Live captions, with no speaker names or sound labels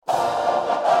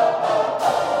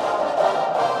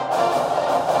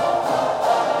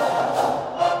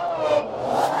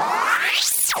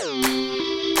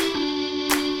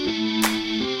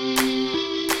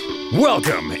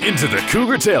Welcome into the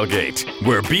Cougar Tailgate,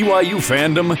 where BYU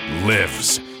fandom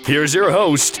lives. Here's your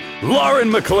host, Lauren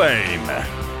McLean.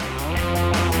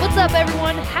 What's up,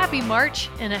 everyone? Happy March,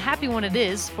 and a happy one it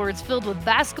is, for it's filled with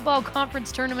basketball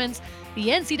conference tournaments, the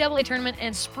NCAA tournament,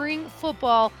 and spring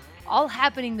football all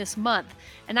happening this month.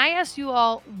 And I asked you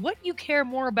all what you care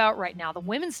more about right now, the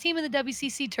women's team in the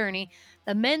WCC tourney,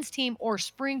 the men's team, or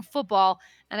spring football,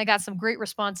 and I got some great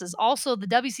responses. Also, the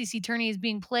WCC tourney is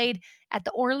being played at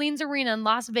the Orleans Arena in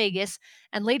Las Vegas,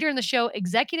 and later in the show,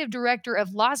 Executive Director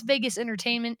of Las Vegas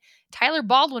Entertainment, Tyler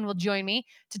Baldwin, will join me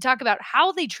to talk about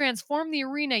how they transform the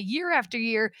arena year after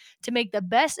year to make the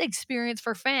best experience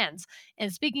for fans.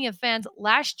 And speaking of fans,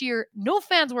 last year, no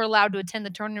fans were allowed to attend the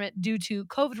tournament due to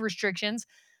COVID restrictions,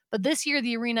 but this year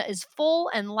the arena is full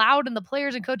and loud, and the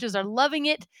players and coaches are loving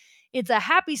it. It's a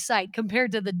happy sight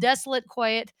compared to the desolate,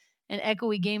 quiet, and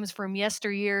echoey games from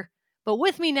yesteryear. But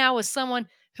with me now is someone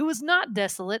who is not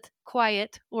desolate,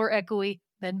 quiet, or echoey,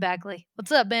 Ben Bagley.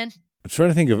 What's up, Ben? I'm trying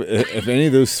to think of if any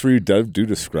of those three do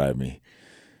describe me.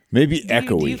 Maybe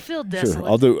echoey. Do you feel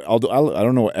desolate? Sure, I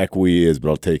don't know what echoey is, but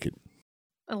I'll take it.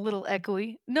 A little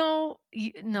echoey? No,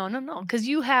 no. Because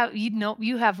you have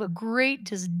a great,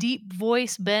 just deep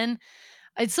voice, Ben.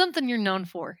 It's something you're known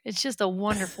for. It's just a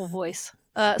wonderful voice.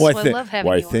 I love having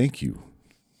you. Why, thank you.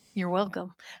 You're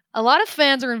welcome. A lot of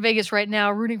fans are in Vegas right now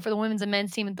rooting for the women's and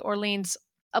men's team at Orleans,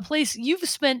 a place you've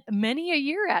spent many a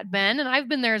year at, Ben, and I've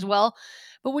been there as well.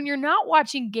 But when you're not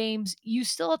watching games, you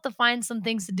still have to find some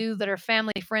things to do that are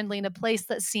family-friendly in a place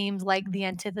that seems like the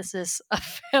antithesis of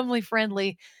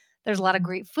family-friendly. There's a lot of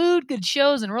great food, good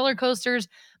shows, and roller coasters.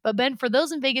 But Ben, for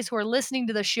those in Vegas who are listening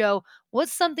to the show,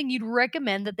 what's something you'd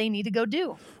recommend that they need to go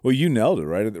do? Well, you nailed it,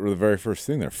 right? The very first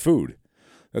thing there, food.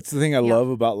 That's the thing I love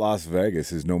about Las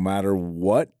Vegas is no matter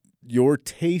what your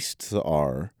tastes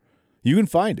are, you can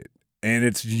find it. And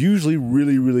it's usually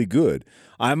really, really good.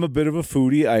 I'm a bit of a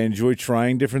foodie. I enjoy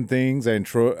trying different things. I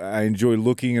enjoy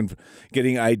looking and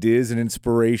getting ideas and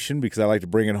inspiration because I like to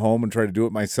bring it home and try to do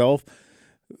it myself.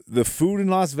 The food in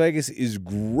Las Vegas is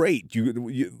great.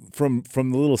 You from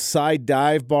the little side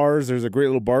dive bars. There's a great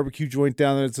little barbecue joint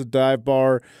down there. It's a dive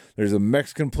bar. There's a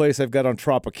Mexican place I've got on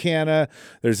Tropicana.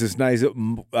 There's this nice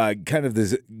kind of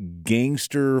this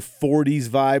gangster 40s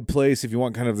vibe place if you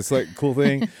want kind of this like cool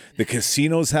thing. The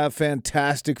casinos have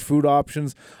fantastic food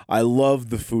options. I love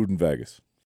the food in Vegas.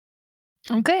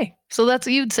 Okay, so that's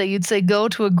what you'd say. You'd say go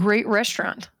to a great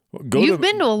restaurant. You've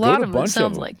been to a lot of them, it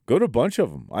sounds like. Go to a bunch of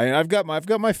them. I've got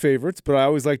my favorites, but I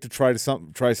always like to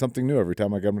try something new every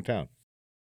time I come to town.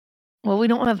 Well, we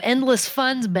don't have endless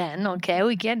funds, Ben. Okay,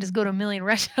 we can't just go to a million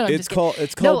restaurants. It's called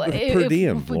per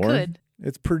diem, Lauren.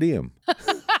 It's per diem.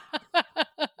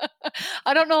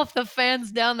 I don't know if the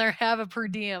fans down there have a per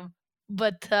diem,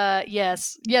 but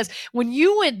yes. When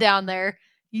you went down there,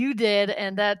 you did,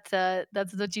 and that's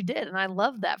what you did, and I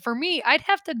love that. For me, I'd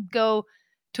have to go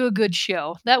to a good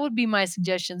show. That would be my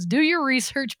suggestions. Do your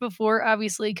research before,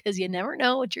 obviously, because you never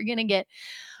know what you're going to get.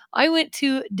 I went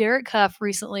to Derek Huff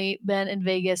recently, Ben, in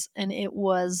Vegas, and it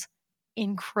was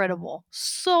incredible.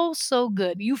 So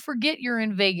good. You forget you're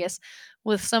in Vegas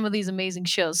with some of these amazing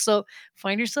shows. So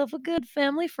find yourself a good,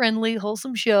 family-friendly,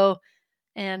 wholesome show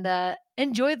and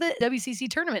enjoy the WCC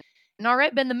tournament. And all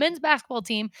right, Ben, the men's basketball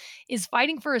team is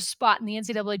fighting for a spot in the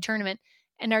NCAA tournament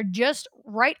and are just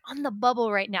right on the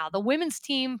bubble right now. The women's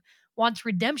team wants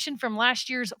redemption from last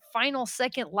year's final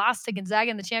second loss to Gonzaga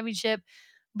in the championship,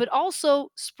 but also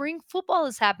spring football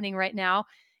is happening right now.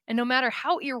 And no matter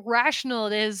how irrational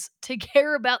it is to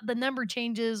care about the number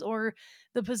changes or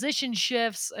the position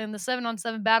shifts and the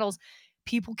 7-on-7 battles,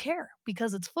 people care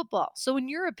because it's football. So in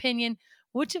your opinion,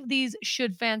 which of these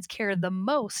should fans care the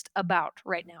most about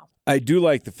right now? I do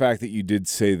like the fact that you did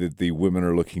say that the women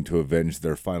are looking to avenge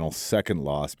their final second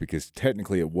loss because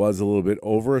technically it was a little bit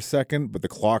over a second, but the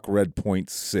clock read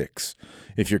 0.6,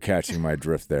 if you're catching my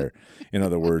drift there. In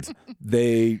other words,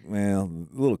 a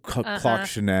little clock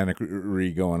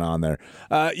shenanigery going on there.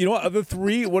 You know what, of the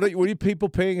three, what are you people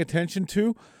paying attention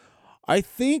to? I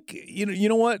think, you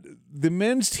know what, the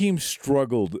men's team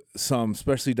struggled some,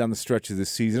 especially down the stretch of this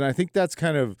season. I think that's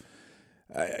kind of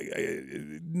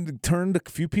turned a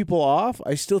few people off.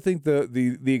 I still think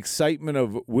the excitement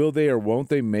of will they or won't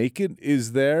they make it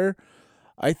is there.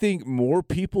 I think more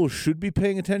people should be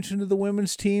paying attention to the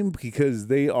women's team because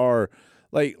they are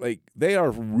like they are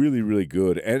really, really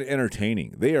good and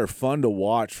entertaining. They are fun to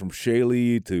watch, from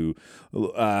Shaylee to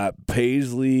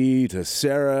Paisley to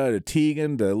Sarah to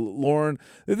Tegan to Lauren.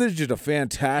 They're just a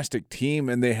fantastic team,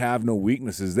 and they have no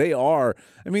weaknesses. They're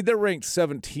ranked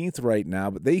 17th right now,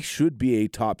 but they should be a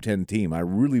top 10 team. I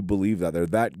really believe that. They're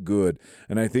that good,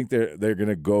 and I think they're going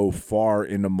to go far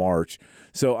into March.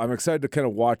 So I'm excited to kind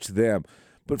of watch them.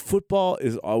 But football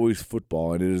is always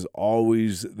football, and it is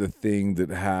always the thing that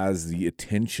has the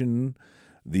attention,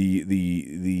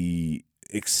 the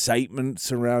excitement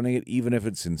surrounding it, even if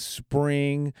it's in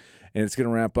spring and it's going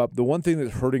to ramp up. The one thing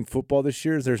that's hurting football this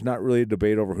year is there's not really a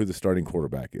debate over who the starting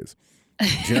quarterback is.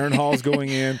 Jaren Hall's going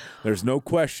in. There's no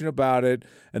question about it.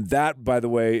 And that, by the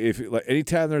way,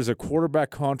 anytime there's a quarterback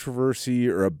controversy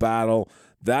or a battle,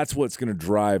 that's what's going to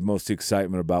drive most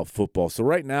excitement about football. So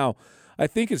right now, I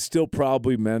think it's still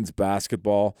probably men's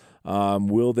basketball.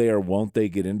 Will they or won't they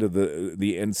get into the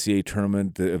NCAA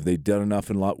tournament? Have they done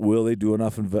enough will they do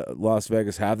enough in Las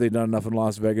Vegas? Have they done enough in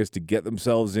Las Vegas to get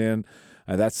themselves in?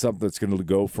 That's something that's going to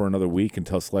go for another week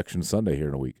until Selection Sunday here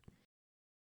in a week.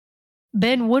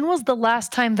 Ben, when was the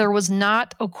last time there was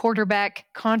not a quarterback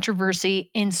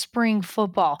controversy in spring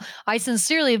football? I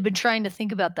sincerely have been trying to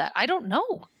think about that. I don't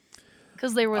know.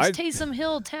 Because there was Taysom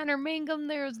Hill, Tanner Mangum.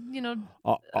 There's,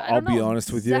 I'll be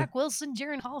honest with you. Zach Wilson,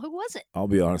 Jaren Hall. Who was it? I'll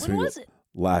be honest with you. When was it?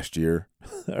 Last year,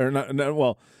 or not?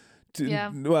 Well,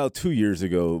 2 years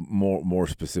ago. More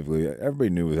specifically,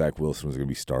 everybody knew Zach Wilson was going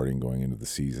to be starting going into the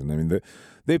season. I mean,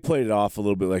 they played it off a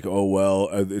little bit like, oh well,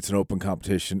 it's an open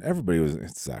competition.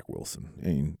 It's Zach Wilson. I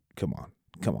mean, come on.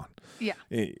 Yeah.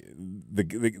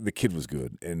 The kid was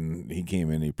good, and he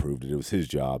came in, he proved it. It was his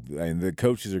job. And the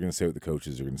coaches are going to say what the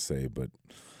coaches are going to say, but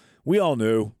we all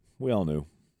knew.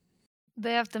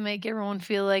 They have to make everyone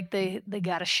feel like they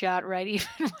got a shot, right,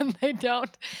 even when they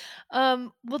don't.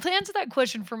 Well, to answer that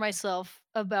question for myself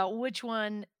about which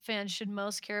one fans should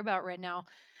most care about right now,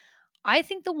 I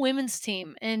think the women's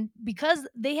team, and because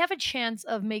they have a chance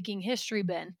of making history,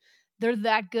 Ben, they're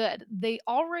that good. They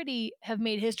already have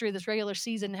made history this regular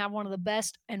season and have one of the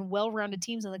best and well-rounded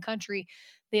teams in the country.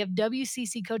 They have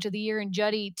WCC Coach of the Year in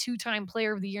Juddy, 2-time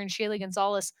Player of the Year in Shaylee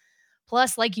Gonzalez,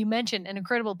 plus, like you mentioned, an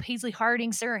incredible Paisley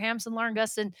Harding, Sarah Hampson, Lauren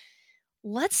Gustin.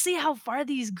 Let's see how far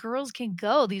these girls can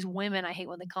go. These women, I hate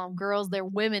when they call them girls. They're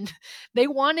women. They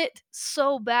want it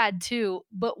so bad, too.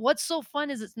 But what's so fun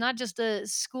is it's not just a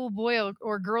schoolboy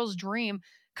or girl's dream.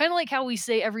 Kind of like how we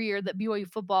say every year that BYU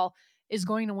football is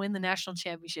going to win the national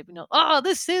championship.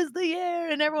 This is the year,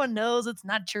 and everyone knows it's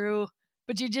not true,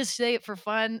 but you just say it for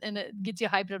fun, and it gets you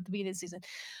hyped up at the beginning of the season.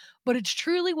 But it's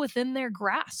truly within their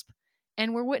grasp,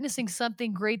 and we're witnessing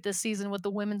something great this season with the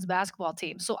women's basketball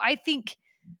team. So I think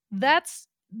that's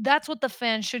what the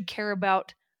fans should care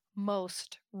about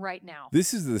most right now.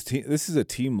 This is a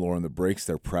team, Lauren, that breaks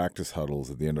their practice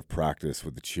huddles at the end of practice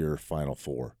with the cheer Final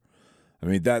Four. I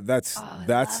mean, that's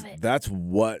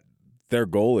what their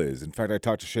goal is. In fact, I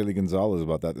talked to Shaylee Gonzalez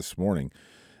about that this morning,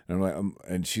 and I'm like,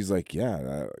 and she's like,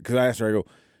 yeah, because I asked her, I go,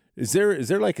 is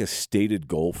there like a stated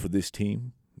goal for this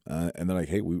team? And they're like,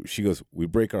 hey, she goes, we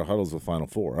break our huddles with Final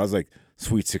Four. I was like,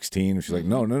 Sweet 16. And she's like,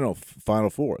 no, Final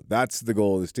Four. That's the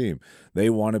goal of this team. They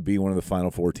want to be one of the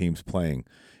Final Four teams playing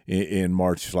in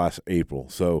March/April.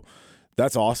 So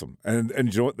that's awesome. And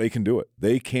you know what? They can do it.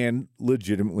 They can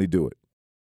legitimately do it.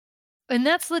 And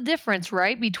that's the difference,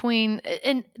 right?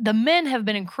 And the men have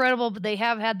been incredible, but they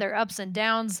have had their ups and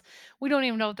downs. We don't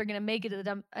even know if they're going to make it to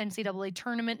the NCAA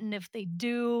tournament. And if they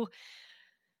do,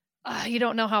 you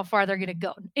don't know how far they're going to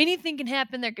go. Anything can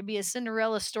happen. There could be a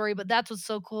Cinderella story, but that's what's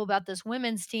so cool about this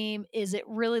women's team is it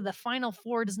really, the Final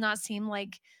Four does not seem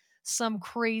like some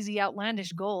crazy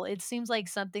outlandish goal. It seems like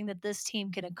something that this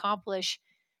team can accomplish.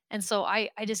 And so I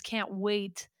just can't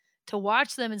wait to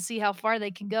watch them and see how far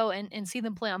they can go and see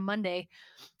them play on Monday.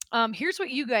 Here's what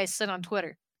you guys said on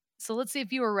Twitter. So let's see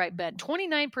if you were right, Ben.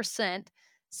 29%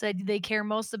 said they care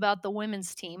most about the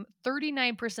women's team.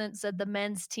 39% said the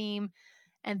men's team.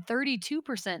 And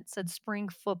 32% said spring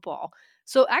football.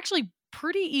 So actually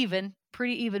pretty even,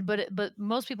 but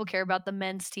most people care about the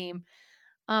men's team.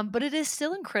 But it is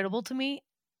still incredible to me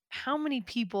how many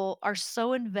people are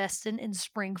so invested in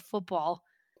spring football.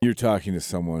 You're talking to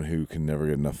someone who can never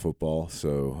get enough football,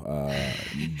 so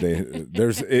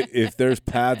if there's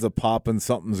pads a popping,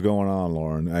 something's going on,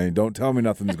 Lauren. I mean, don't tell me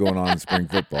nothing's going on in spring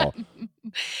football.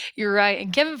 You're right.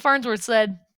 And Kevin Farnsworth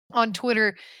said on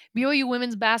Twitter, BYU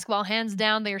women's basketball, hands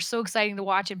down, they are so exciting to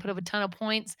watch and put up a ton of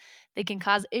points. They can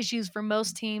cause issues for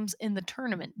most teams in the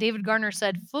tournament. David Garner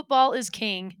said, football is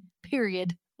king,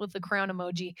 period, with the crown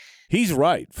emoji. He's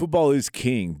right. Football is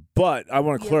king, but I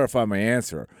want to clarify my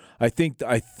answer. I think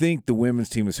the women's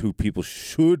team is who people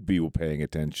should be paying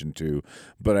attention to,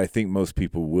 but I think most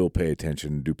people will pay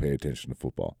attention and do pay attention to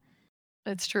football.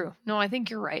 It's true. No, I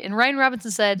think you're right. And Ryan Robinson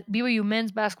said, BYU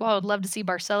men's basketball, I would love to see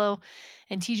Barcelo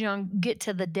and Tijong get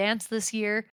to the dance this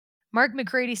year. Mark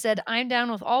McCready said, I'm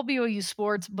down with all BYU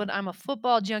sports, but I'm a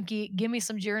football junkie. Give me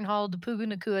some Jaren Hall,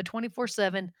 Tupuga Nakua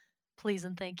 24/7. Please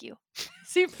and thank you.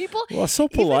 See, people. Well, so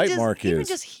polite Mark is. Even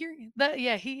just hearing that,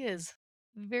 yeah, he is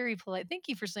very polite. Thank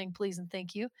you for saying please and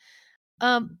thank you.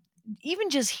 Even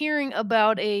just hearing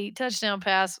about a touchdown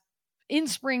pass in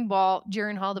spring ball,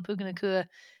 Jaren Hall, Tupuga Nakua,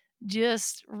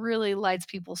 just really lights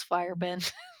people's fire, Ben.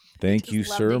 Thank you,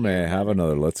 sir. May I have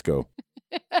another? Let's go.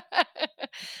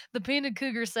 The Painted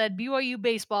Cougar said BYU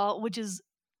baseball, which is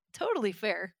totally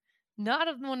fair. Not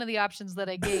one of the options that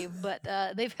I gave, but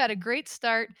they've had a great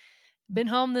start. Been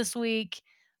home this week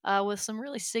with some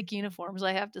really sick uniforms,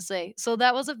 I have to say. So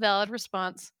that was a valid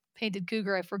response. Painted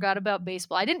Cougar, I forgot about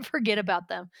baseball. I didn't forget about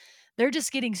them. They're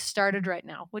just getting started right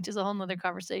now, which is a whole nother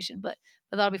conversation, but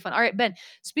that'll be fun. All right, Ben,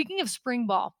 speaking of spring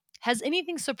ball, has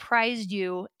anything surprised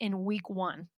you in week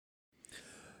 1?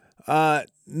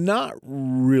 Not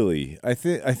really. I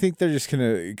think they're just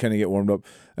gonna kind of get warmed up.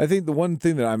 I think the one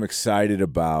thing that I'm excited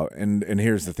about, and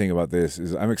here's the thing about this,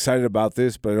 is I'm excited about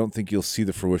this, but I don't think you'll see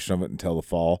the fruition of it until the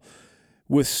fall.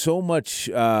 With so much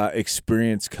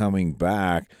experience coming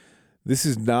back, this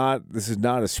is not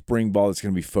a spring ball that's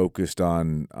going to be focused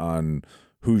on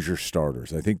who's your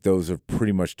starters. I think those are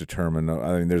pretty much determined.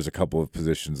 I mean, there's a couple of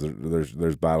positions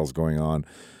there's battles going on.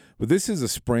 But this is a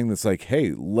spring that's like,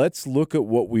 hey, let's look at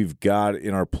what we've got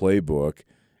in our playbook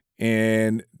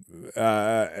and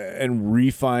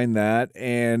refine that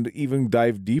and even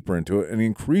dive deeper into it and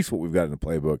increase what we've got in the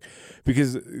playbook.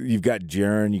 Because you've got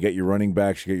Jaren, you got your running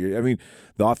backs, the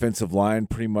offensive line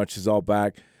pretty much is all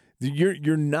back.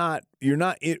 You're not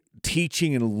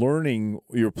teaching and learning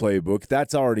your playbook.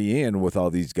 That's already in with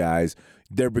all these guys.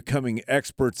 They're becoming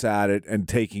experts at it and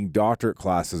taking doctorate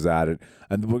classes at it.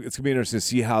 And it's going to be interesting to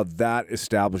see how that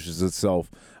establishes itself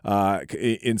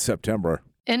in September.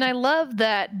 And I love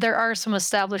that there are some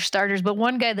established starters, but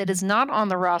one guy that is not on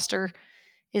the roster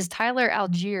is Tyler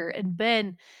Algier. And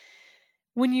Ben,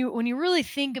 when you really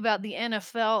think about the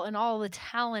NFL and all the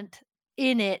talent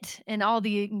in it and all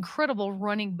the incredible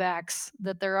running backs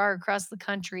that there are across the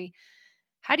country,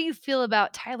 how do you feel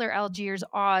about Tyler Algier's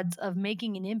odds of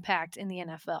making an impact in the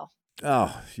NFL?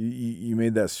 Oh, you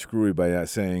made that screwy by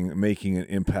saying making an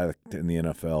impact in the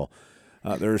NFL.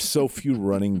 There are so few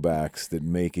running backs that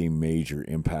make a major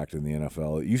impact in the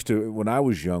NFL. It used to, when I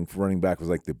was young, running back was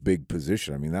like the big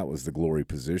position. I mean, that was the glory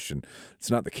position. It's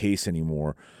not the case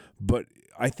anymore. But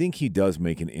I think he does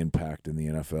make an impact in the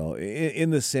NFL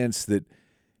in the sense that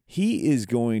he is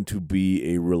going to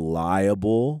be a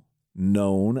reliable,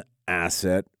 known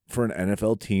asset for an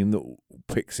NFL team that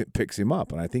picks him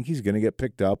up. And I think he's going to get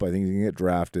picked up. I think he's going to get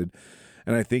drafted.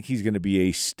 And I think he's going to be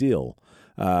a steal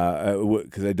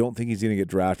because I don't think he's going to get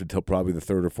drafted until probably the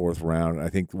 3rd or 4th round. And I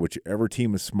think whichever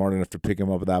team is smart enough to pick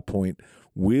him up at that point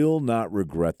will not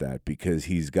regret that because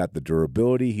he's got the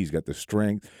durability, he's got the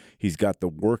strength, he's got the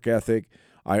work ethic.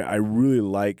 I really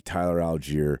like Tyler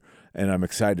Algier, and I'm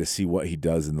excited to see what he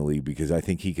does in the league because I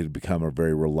think he could become a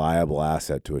very reliable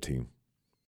asset to a team.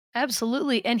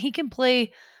 Absolutely. And he can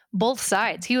play both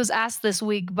sides. He was asked this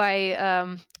week by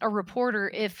a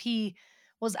reporter if he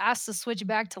was asked to switch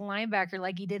back to linebacker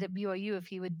like he did at BYU, if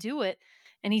he would do it.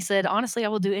 And he said, honestly, I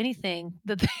will do anything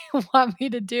that they want me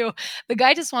to do. The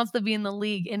guy just wants to be in the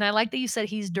league. And I like that you said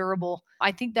he's durable.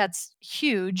 I think that's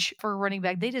huge for a running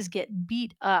back. They just get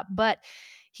beat up. But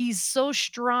he's so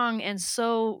strong and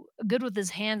so good with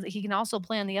his hands that he can also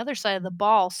play on the other side of the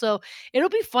ball. So it'll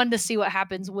be fun to see what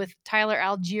happens with Tyler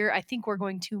Algier. I think we're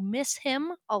going to miss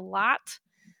him a lot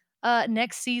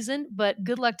next season, but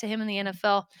good luck to him in the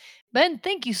NFL. Ben,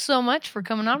 thank you so much for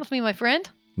coming on with me, my friend.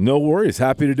 No worries.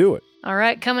 Happy to do it. All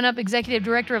right. Coming up, Executive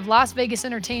Director of Las Vegas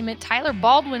Entertainment, Tyler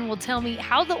Baldwin, will tell me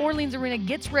how the Orleans Arena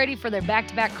gets ready for their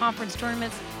back-to-back conference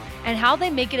tournaments and how they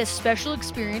make it a special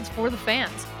experience for the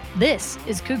fans. This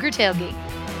is Cougar Tailgate.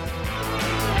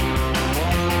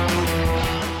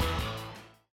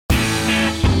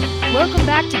 Welcome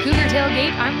back to Cougar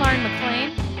Tailgate. I'm Lauren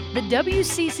McLean. The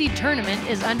WCC tournament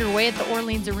is underway at the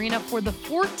Orleans Arena for the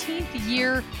 14th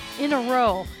year in a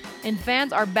row, and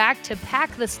fans are back to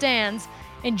pack the stands.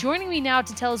 And joining me now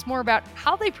to tell us more about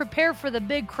how they prepare for the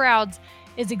big crowds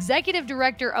is Executive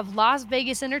Director of Las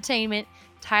Vegas Entertainment,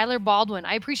 Tyler Baldwin.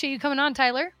 I appreciate you coming on,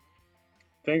 Tyler.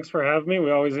 Thanks for having me. We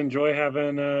always enjoy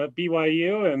having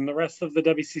BYU and the rest of the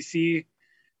WCC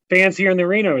fans here in the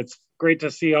arena. It's great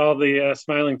to see all the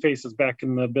smiling faces back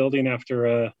in the building after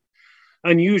a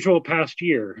unusual past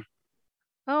year.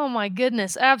 Oh my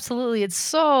goodness, absolutely. It's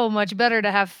so much better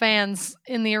to have fans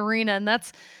in the arena, and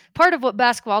that's part of what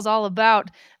basketball's all about.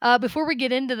 Before we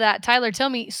get into that, Tyler, tell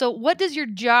me, so what does your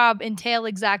job entail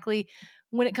exactly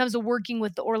when it comes to working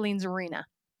with the Orleans Arena?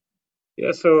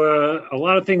 Yeah, so a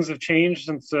lot of things have changed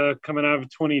since coming out of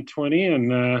 2020,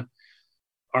 and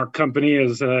our company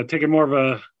has taken more of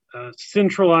a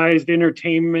centralized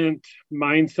entertainment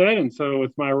mindset. And so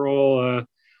with my role,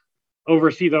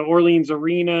 oversee the Orleans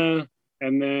Arena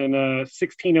and then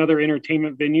 16 other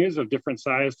entertainment venues of different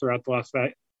size throughout the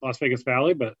Las Vegas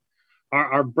Valley. But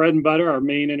our bread and butter, our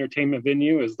main entertainment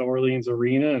venue is the Orleans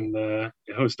Arena, and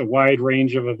it hosts a wide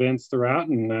range of events throughout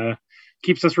and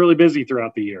keeps us really busy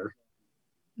throughout the year.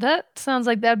 That sounds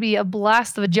like that'd be a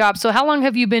blast of a job. So how long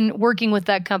have you been working with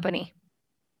that company?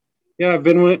 Yeah, I've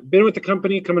been with the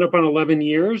company coming up on 11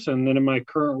 years, and then in my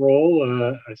current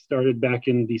role, I started back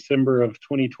in December of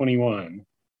 2021.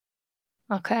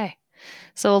 Okay.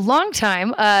 So a long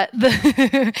time.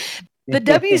 The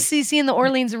WCC and the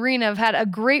Orleans Arena have had a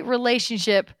great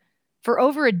relationship for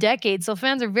over a decade, so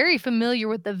fans are very familiar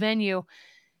with the venue.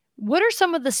 What are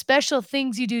some of the special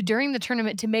things you do during the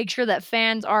tournament to make sure that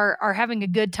fans are having a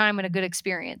good time and a good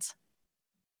experience?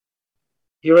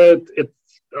 It's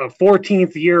a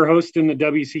 14th year hosting the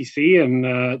WCC, and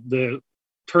the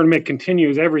tournament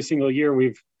continues every single year.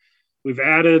 We've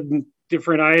added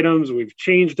different items, we've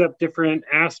changed up different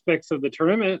aspects of the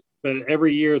tournament, but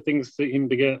every year things seem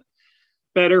to get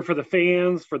better for the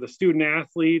fans, for the student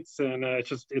athletes, and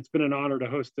it's been an honor to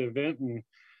host the event. And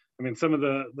I mean, some of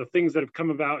the things that have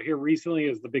come about here recently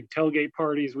is the big tailgate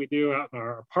parties we do out in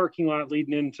our parking lot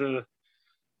leading into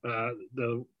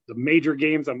the major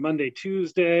games on Monday,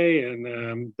 Tuesday,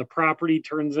 and the property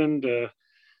turns into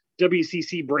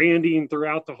WCC branding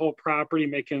throughout the whole property,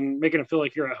 making it feel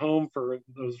like you're at home for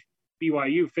those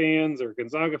BYU fans or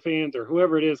Gonzaga fans or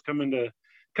whoever it is coming to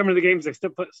the games. They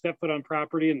step foot on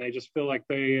property, and they just feel like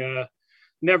they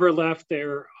never left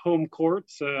their home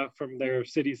courts from their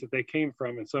cities that they came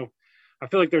from. And so I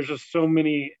feel like there's just so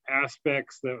many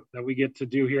aspects that we get to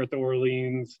do here at the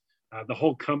Orleans. The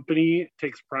whole company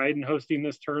takes pride in hosting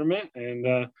this tournament, and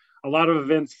a lot of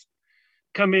events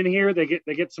come in here. They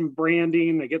get some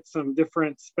branding, they get some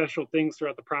different special things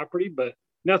throughout the property, but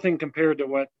nothing compared to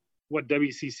what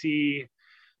WCC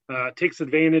takes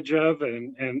advantage of,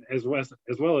 and as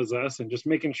well as us, and just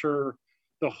making sure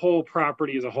the whole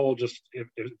property as a whole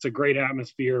it's a great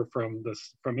atmosphere from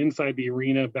inside the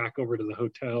arena back over to the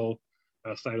hotel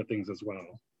side of things as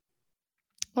well.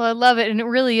 Well, I love it, and it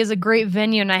really is a great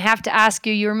venue, and I have to ask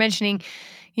you were mentioning,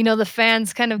 the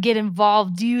fans kind of get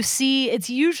involved. Do you see it's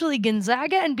usually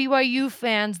Gonzaga and BYU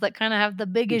fans that kind of have the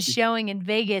biggest showing in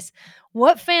Vegas.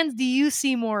 What fans do you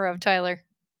see more of, Tyler?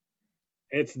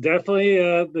 It's definitely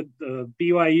the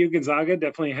BYU Gonzaga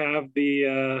definitely have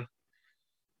the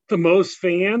most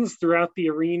fans throughout the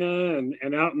arena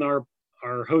and out in our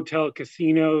hotel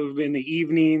casino in the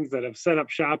evenings that have set up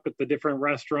shop at the different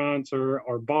restaurants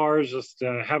or bars, just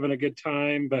having a good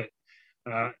time. But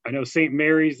I know St.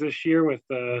 Mary's this year with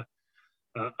the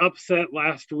upset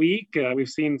last week. We've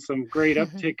seen some great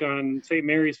uptick on St.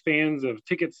 Mary's fans of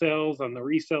ticket sales on the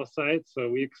resale site. So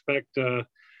we expect,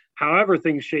 however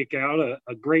things shake out,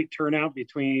 a great turnout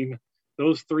between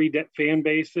those three fan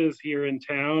bases here in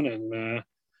town. And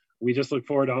we just look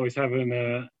forward to always having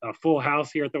a full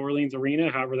house here at the Orleans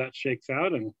Arena, however that shakes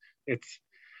out. And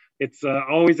it's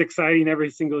always exciting every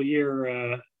single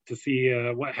year to see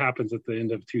what happens at the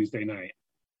end of Tuesday night.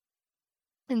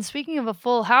 And speaking of a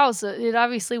full house, it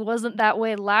obviously wasn't that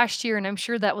way last year, and I'm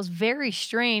sure that was very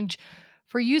strange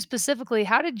for you specifically.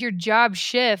 How did your job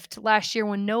shift last year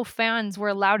when no fans were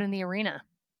allowed in the arena?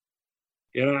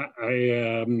 Yeah,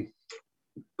 I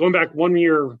going back 1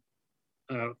 year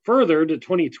further to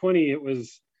 2020,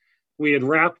 we had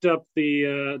wrapped up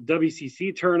the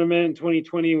WCC tournament in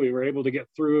 2020. We were able to get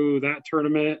through that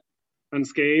tournament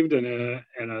unscathed,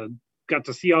 and got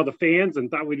to see all the fans,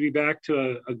 and thought we'd be back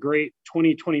to a great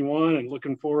 2021, and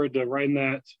looking forward to riding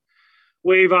that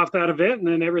wave off that event. And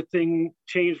then everything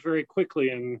changed very quickly.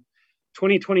 And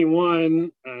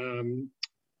 2021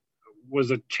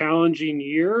 was a challenging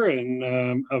year,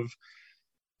 and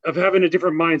of having a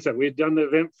different mindset. We had done the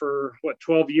event for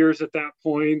 12 years at that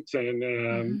point,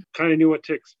 and kind of knew what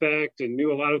to expect and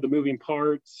knew a lot of the moving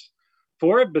parts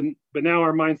for it. But now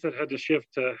our mindset had to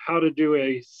shift to how to do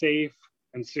a safe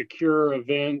and secure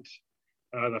event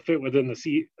that fit within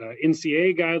the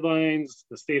NCAA guidelines,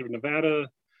 the state of Nevada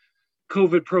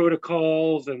COVID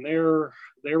protocols and their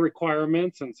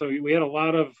requirements. And so we had a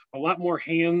lot more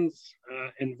hands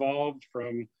involved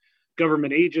from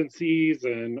government agencies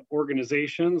and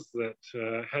organizations that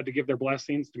had to give their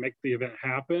blessings to make the event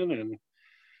happen. And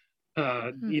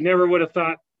you never would have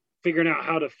thought figuring out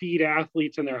how to feed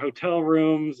athletes in their hotel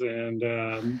rooms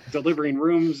and delivering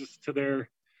rooms to their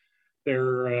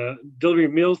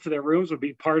delivering meals to their rooms would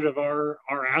be part of our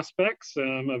aspects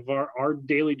of our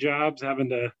daily jobs, having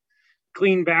to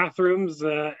clean bathrooms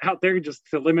out there just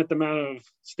to limit the amount of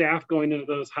staff going into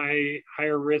those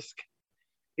higher risk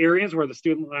areas where the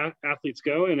student athletes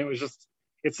go. And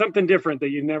it's something different that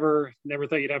you never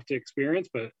thought you'd have to experience,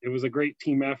 but it was a great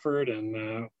team effort,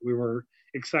 and we were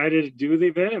excited to do the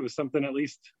event. It was something at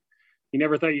least you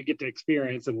never thought you'd get to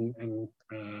experience, and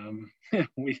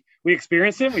we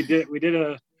experienced it. We did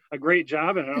a great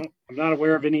job, and I'm not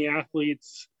aware of any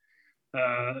athletes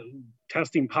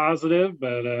testing positive,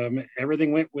 but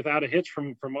everything went without a hitch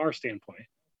from our standpoint.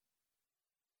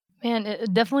 Man,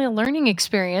 definitely a learning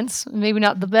experience. Maybe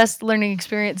not the best learning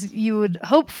experience you would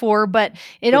hope for, but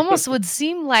it almost would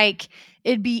seem like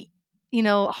it'd be,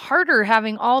 harder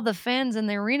having all the fans in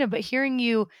the arena. But hearing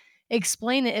you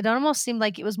explain it, it almost seemed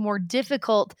like it was more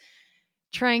difficult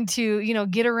trying to,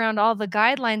 get around all the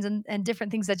guidelines and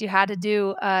different things that you had to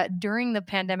do during the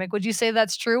pandemic. Would you say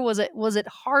that's true? Was it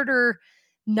harder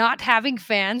not having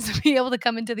fans to be able to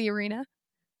come into the arena?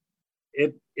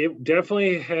 It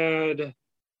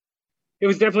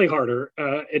was definitely harder.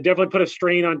 It definitely put a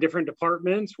strain on different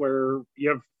departments where you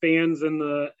have fans in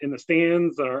the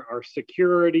stands, our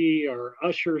security, our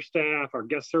usher staff, our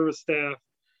guest service staff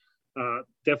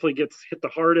definitely gets hit the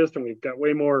hardest, and we've got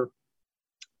way more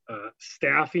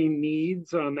staffing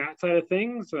needs on that side of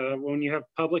things when you have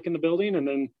public in the building. And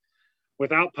then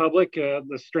without public,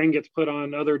 the strain gets put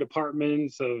on other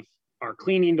departments of our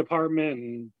cleaning department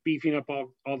and beefing up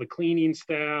all the cleaning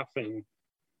staff and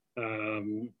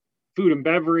food and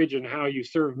beverage and how you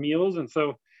serve meals. And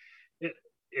so it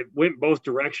went both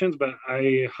directions, but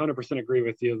I 100% agree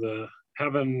with you.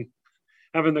 Having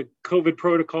the COVID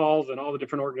protocols and all the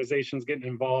different organizations getting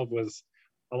involved was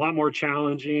a lot more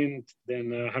challenging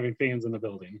than having fans in the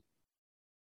building.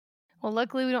 Well,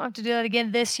 luckily we don't have to do that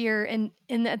again this year. And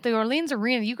at the Orleans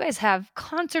Arena, you guys have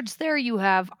concerts there, you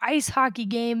have ice hockey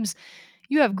games,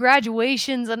 you have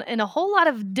graduations and a whole lot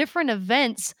of different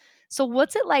events. So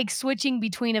what's it like switching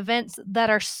between events that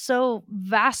are so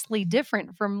vastly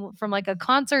different from like a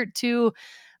concert to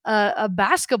a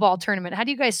basketball tournament? How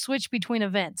do you guys switch between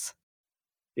events?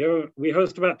 Yeah, we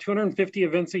host about 250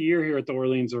 events a year here at the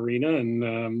Orleans Arena,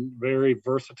 and very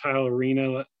versatile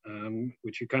arena,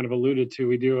 which you kind of alluded to.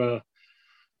 We do a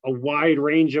wide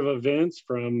range of events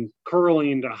from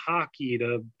curling to hockey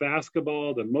to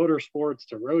basketball to motorsports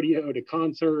to rodeo to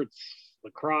concerts,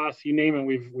 lacrosse, you name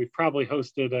it. We've probably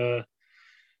hosted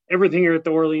everything here at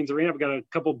the Orleans Arena. I've got a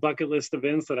couple bucket list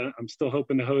events that I'm still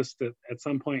hoping to host at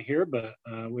some point here, but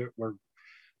we're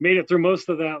made it through most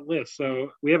of that list.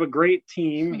 So we have a great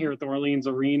team here at the Orleans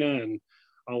Arena and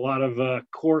a lot of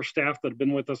core staff that have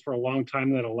been with us for a long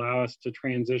time that allow us to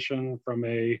transition from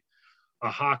a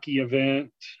hockey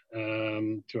event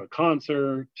to a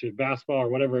concert to basketball or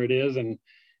whatever it is. And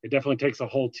it definitely takes a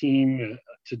whole team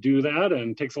to do that,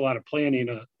 and takes a lot of planning.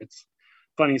 It's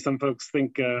funny, some folks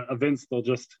think events,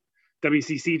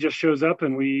 WCC just shows up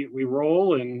and we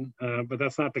roll, and but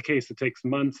that's not the case. It takes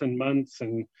months and months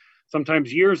and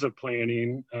sometimes years of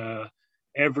planning,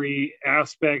 every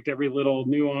aspect, every little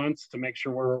nuance to make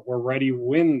sure we're ready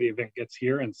when the event gets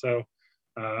here. And so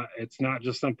it's not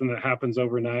just something that happens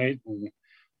overnight.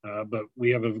 But we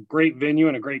have a great venue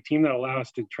and a great team that allow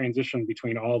us to transition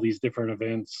between all these different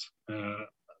events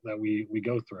that we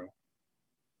go through.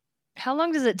 How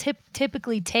long does it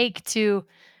typically take to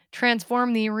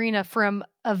transform the arena from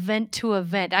event to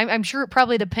event? I'm sure it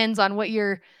probably depends on what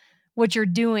you're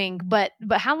doing, but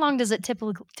how long does it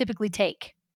typically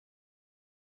take?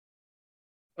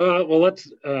 Well,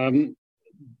 let's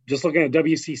just looking at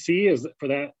WCC is for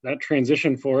that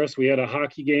transition for us. We had a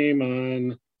hockey game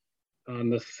on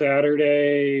the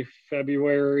Saturday,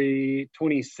 February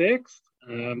 26th.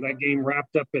 That game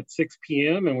wrapped up at 6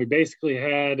 p.m. and we basically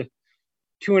had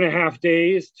 2.5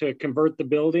 days to convert the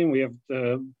building. We have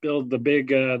to build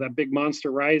that big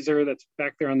monster riser that's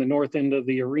back there on the north end of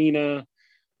the arena.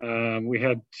 We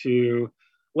had to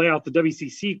lay out the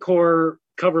WCC core,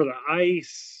 cover the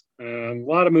ice, a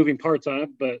lot of moving parts on it,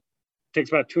 but it takes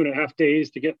about 2.5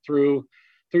 days to get through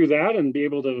that and be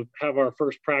able to have our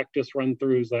first practice run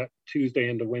throughs that Tuesday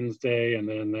into Wednesday. And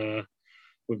then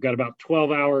we've got about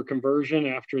 12-hour conversion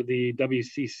after the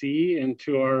WCC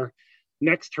into our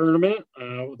next tournament,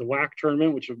 the WAC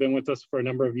tournament, which have been with us for a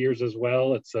number of years as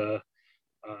well. It's a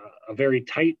very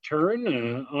tight turn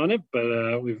on it,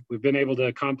 but we've been able to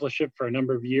accomplish it for a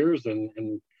number of years,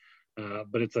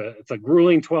 but it's a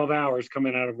grueling 12 hours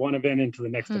coming out of one event into the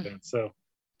next event. So.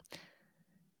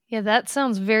 Yeah, that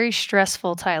sounds very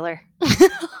stressful, Tyler.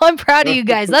 I'm proud of you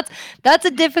guys. That's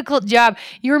a difficult job.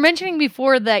 You were mentioning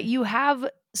before that you have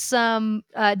some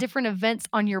different events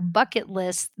on your bucket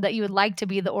list that you would like to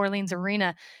be the Orleans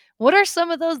Arena. What are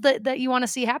some of those that you want to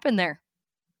see happen there?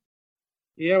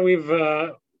 Yeah,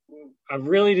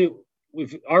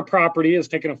 our property has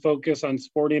taken a focus on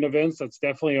sporting events. That's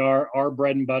definitely our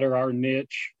bread and butter, our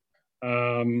niche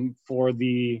for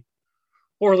the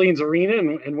Orleans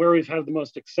Arena, and where we've had the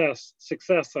most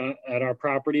success at our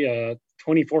property.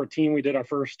 2014, we did our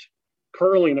first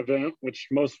curling event, which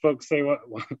most folks say,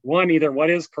 one, either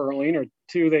what is curling, or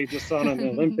two, they just saw it on the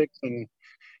Olympics, and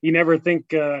you never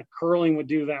think curling would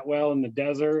do that well in the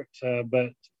desert.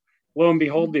 But lo and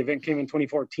behold, the event came in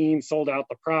 2014, sold out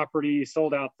the property,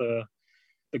 sold out the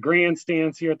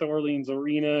grandstands here at the Orleans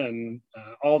Arena, and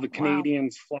all the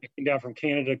Canadians flocking down from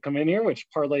Canada to come in here, which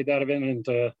parlayed that event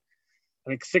into, I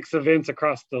think, 6 events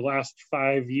across the last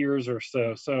 5 years or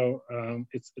so. So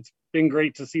it's been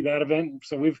great to see that event.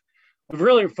 So we've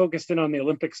really focused in on the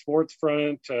Olympic sports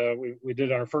front. We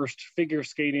did our first figure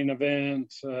skating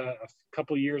event a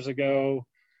couple years ago.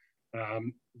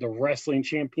 The wrestling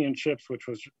championships, which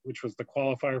was the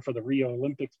qualifier for the Rio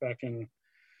Olympics back in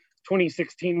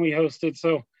 2016, we hosted.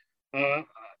 So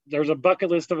there's a bucket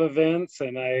list of events,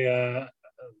 and that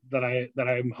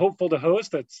I'm hopeful to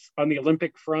host. That's on the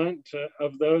Olympic front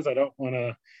of those. I don't want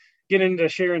to get into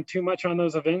sharing too much on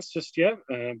those events just yet,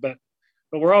 but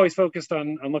we're always focused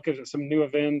on looking at some new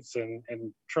events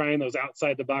and trying those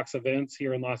outside the box events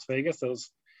here in Las Vegas. Those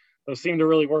seem to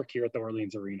really work here at the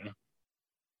Orleans Arena.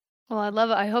 Well, I love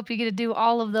it. I hope you get to do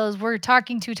all of those. We're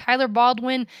talking to Tyler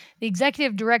Baldwin, the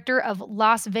executive director of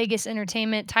Las Vegas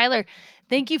Entertainment. Tyler,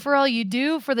 thank you for all you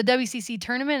do for the WCC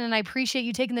tournament, and I appreciate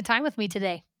you taking the time with me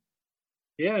today.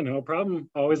 Yeah, no problem.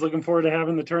 Always looking forward to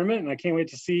having the tournament, and I can't wait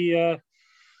to see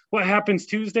what happens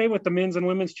Tuesday with the men's and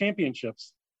women's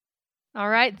championships. All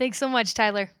right. Thanks so much,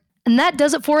 Tyler. And that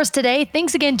does it for us today.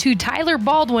 Thanks again to Tyler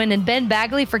Baldwin and Ben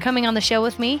Bagley for coming on the show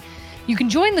with me. You can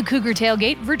join the Cougar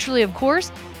Tailgate virtually, of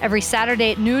course, every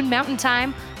Saturday at noon Mountain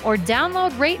Time, or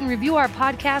download, rate, and review our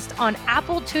podcast on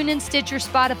Apple, TuneIn, Stitcher,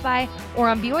 Spotify, or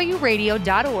on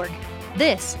BYURadio.org.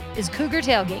 This is Cougar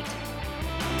Tailgate.